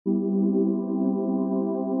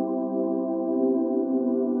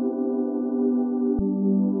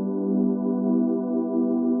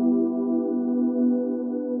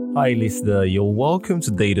Hi, listener. You're welcome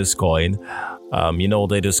to D.U.N.U.M.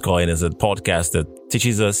 D.U.N.U.M is a podcast that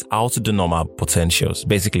teaches us how to D.U.N.U.M our potentials.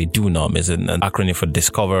 Basically, D.U.N.U.M is an acronym for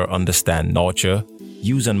Discover, Understand, Nurture,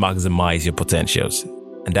 Use and Maximize Your Potentials.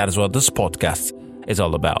 And that is what this podcast is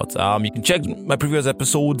all about. You can check my previous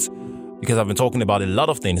episodes because I've been talking about a lot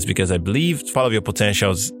of things because I believe part of your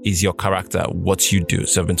potentials is your character, what you do.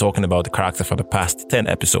 So I've been talking about the character for the past 10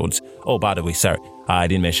 episodes. Oh, by the way, sorry, I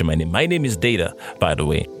didn't mention my name. My name is Data, by the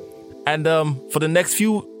way. And for the next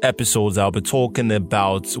few episodes, I'll be talking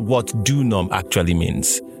about what D.U.N.U.M actually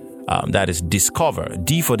means. That is discover.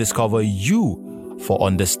 D for discover, U for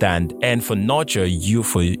understand, N for nurture, U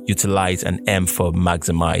for utilize, and M for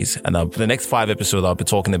maximize. And for the next 5 episodes, I'll be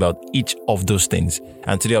talking about each of those things.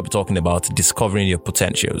 And today I'll be talking about discovering your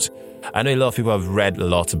potentials. I know a lot of people have read a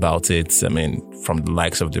lot about it. I mean, from the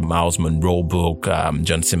likes of the Miles Monroe book,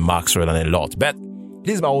 Johnson Maxwell, and a lot. But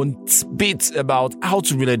this is my own bit about how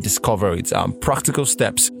to really discover it. Practical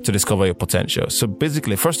steps to discover your potential. So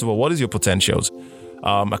basically, first of all, what is your potentials?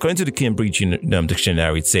 According to the Cambridge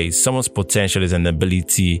Dictionary, it says someone's potential is an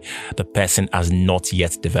ability the person has not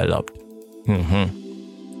yet developed.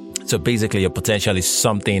 So basically, your potential is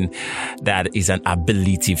something that is an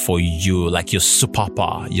ability for you, like your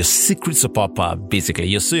superpower, your secret superpower, basically.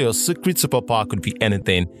 Your secret superpower could be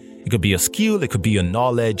anything. It could be your skill. It could be your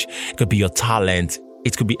knowledge. It could be your talent.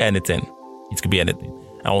 It could be anything. It could be anything.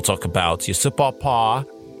 I won't talk about your superpower.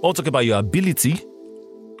 I won't talk about your ability.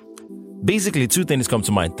 Basically, 2 things come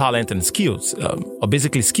to mind, talent and skills, or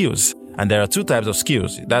basically skills. And there are 2 types of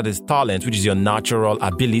skills. That is talent, which is your natural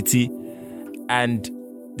ability. And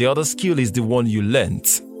the other skill is the one you learned.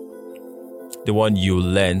 The one you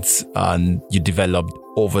learned and you developed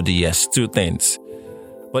over the years. 2 things.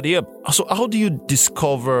 But yeah, so how do you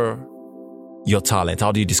discover your talent?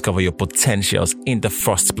 How do you discover your potentials in the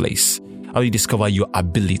first place? How do you discover your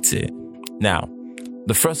ability? Now,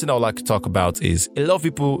 the first thing I would like to talk about is a lot of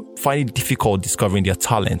people find it difficult discovering their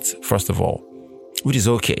talent, first of all, which is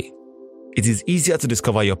okay. It is easier to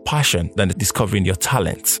discover your passion than discovering your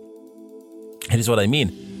talent. And this is what I mean.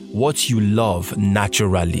 What you love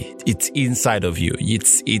naturally, it's inside of you. You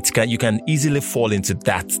can easily fall into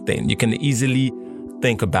that thing. You can easily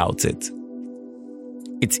think about it.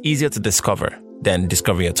 It's easier to discover than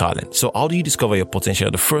discovering your talent. So how do you discover your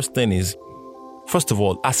potential? The first thing is, first of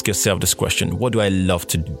all, ask yourself this question. What do I love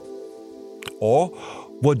to do? Or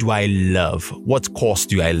what do I love? What course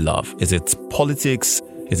do I love? Is it politics?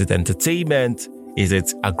 Is it entertainment? Is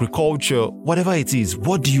it agriculture? Whatever it is,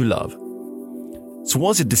 what do you love? So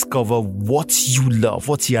once you discover what you love,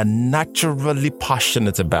 what you are naturally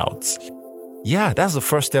passionate about, that's the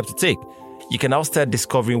first step to take. You can now start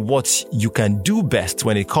discovering what you can do best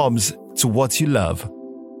when it comes to what you love.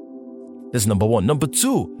 That's number 1. Number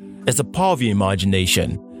 2, is the power of your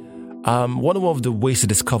imagination. One of the ways to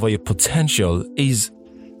discover your potential is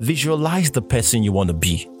visualize the person you want to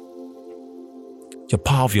be. Your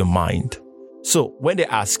power of your mind. So when they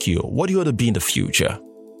ask you, what do you want to be in the future?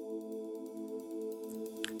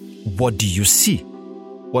 What do you see?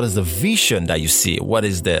 What is the vision that you see?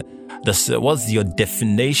 What's your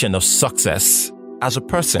definition of success as a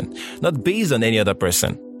person? Not based on any other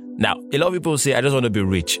person. Now, a lot of people say, I just want to be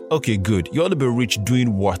rich. Okay, good. You want to be rich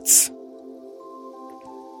doing what?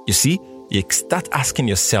 You see, you start asking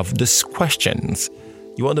yourself these questions.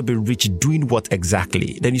 You want to be rich doing what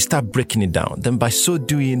exactly? Then you start breaking it down. Then by so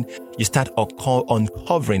doing, you start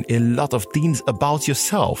uncovering a lot of things about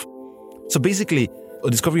yourself. So basically,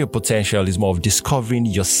 discovering your potential is more of discovering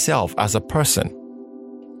yourself as a person.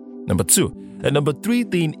 Number 2. And number 3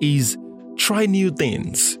 thing is try new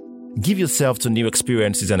things. Give yourself to new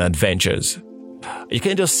experiences and adventures. You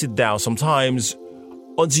can't just sit down. Sometimes,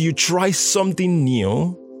 until you try something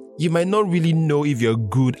new, you might not really know if you're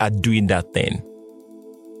good at doing that thing.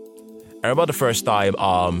 I remember the first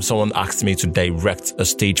time someone asked me to direct a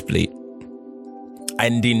stage play. I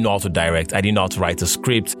didn't know how to direct. I didn't know how to write a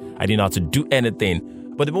script. I didn't know how to do anything.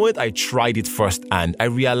 But the moment I tried it firsthand, I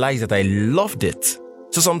realized that I loved it.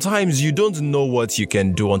 So sometimes you don't know what you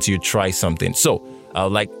can do until you try something. So,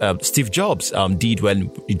 like Steve Jobs did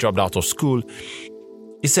when he dropped out of school.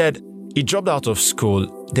 He said he dropped out of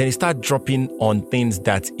school, then he started dropping on things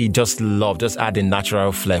that he just loved, just had a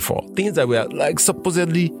natural flair for. Things that were like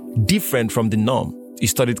supposedly different from the norm. He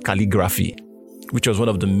studied calligraphy, which was one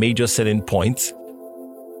of the major selling points,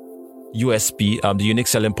 USP, the unique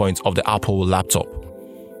selling points of the Apple laptop.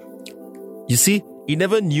 You see, he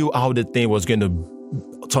never knew how the thing was going to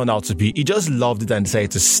turn out to be. He just loved it and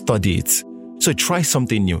decided to study it. So try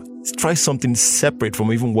something new. Try something separate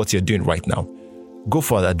from even what you're doing right now. Go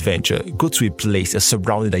for an adventure. Go to a place, a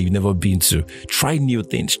surrounding that you've never been to. Try new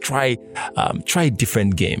things. Try a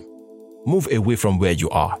different game. Move away from where you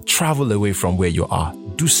are. Travel away from where you are.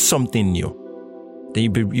 Do something new.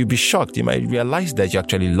 Then you'll be shocked. You might realize that you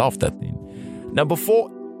actually love that thing. Number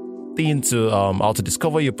 4 thing to how to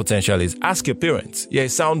discover your potential is ask your parents. Yeah, it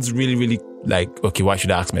sounds really, really like, okay, why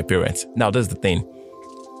should I ask my parents? Now, that's the thing.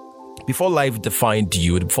 Before life defined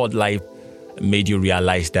you, before life made you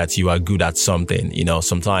realize that you are good at something,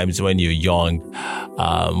 sometimes when you're young,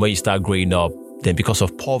 when you start growing up, then because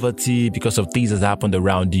of poverty, because of things that happened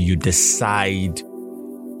around you, you decide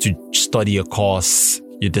to study a course,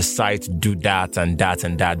 you decide to do that and that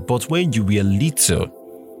and that. But when you were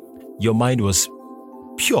little, your mind was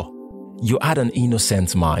pure. You had an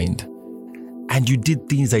innocent mind and you did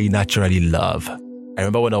things that you naturally love. I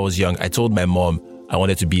remember when I was young, I told my mom I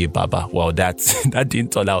wanted to be a baba. Well, that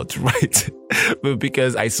didn't turn out right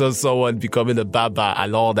because I saw someone becoming a baba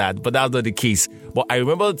and all that, but that's not the case. But I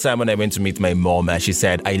remember the time when I went to meet my mom and she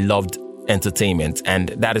said I loved entertainment, and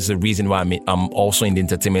that is the reason why I'm also in the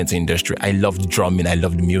entertainment industry. I loved drumming, I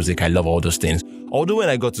loved music, I love all those things. Although when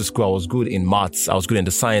I got to school, I was good in maths, I was good in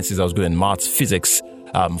the sciences, I was good in maths, physics,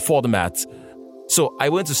 for the maths. So I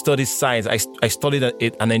went to study science. I studied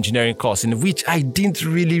an engineering course in which I didn't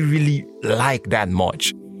really like that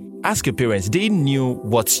much. Ask your parents. They knew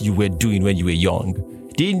what you were doing when you were young.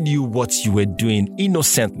 They knew what you were doing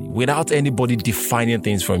innocently without anybody defining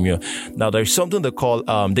things from you. Now, there's something they call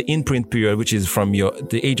the imprint period, which is from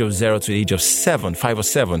the age of 0 to the age of 7, 5 or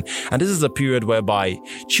 7. And this is a period whereby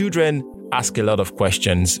children ask a lot of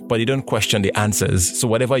questions, but they don't question the answers. So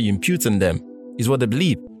whatever you impute in them is what they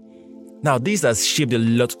believe. Now, this has shaped a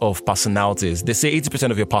lot of personalities. They say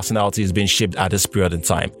 80% of your personality is being shaped at this period in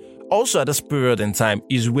time. Also, at this period in time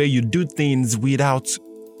is where you do things without,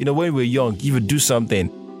 when we're young, if you do something,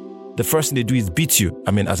 the first thing they do is beat you.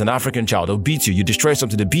 I mean, as an African child, they'll beat you. You destroy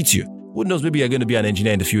something, they beat you. Who knows, maybe you're going to be an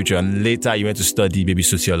engineer in the future and later you went to study maybe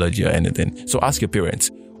sociology or anything. So ask your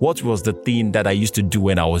parents, what was the thing that I used to do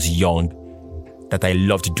when I was young that I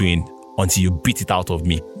loved doing until you beat it out of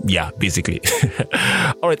me? Yeah, basically.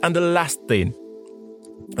 All right. And the last thing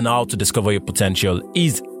on how to discover your potential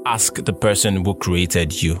is ask the person who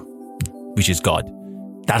created you, which is God.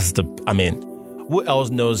 Who else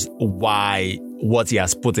knows what he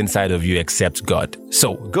has put inside of you except God?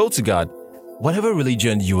 So go to God. Whatever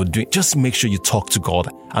religion you are doing, just make sure you talk to God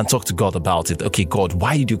and talk to God about it. Okay, God,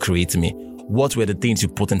 why did you create me? What were the things you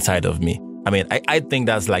put inside of me? I think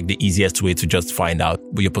that's like the easiest way to just find out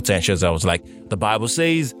your potentials. I was like, the Bible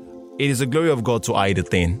says, it is the glory of God to hide a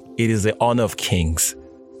thing. It is the honor of kings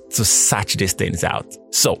to search these things out.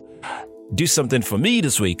 So do something for me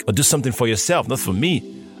this week, or do something for yourself, not for me.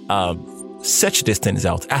 Search these things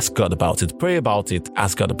out. Ask God about it. Pray about it.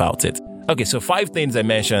 Ask God about it. Okay, so 5 things I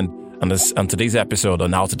mentioned on today's episode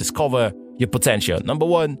on how to discover your potential. Number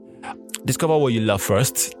 1, discover what you love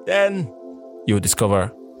first. Then you'll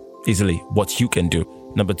discover easily what you can do.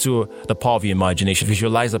 Number 2, the power of your imagination.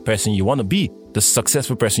 Visualize the person you want to be, the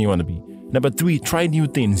successful person you want to be. Number 3, try new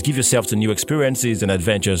things. Give yourself to new experiences and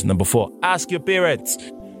adventures. Number 4, ask your parents.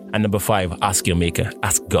 And number 5, ask your maker.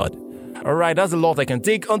 Ask God. All right, that's a lot I can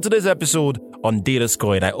take on today's episode on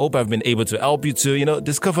D.U.N.U M. I hope I've been able to help you to,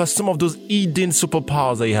 discover some of those hidden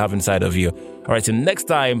superpowers that you have inside of you. All right, till next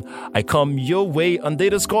time I come your way on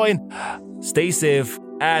D.U.N.U M, stay safe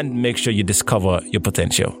and make sure you discover your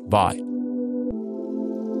potential. Bye.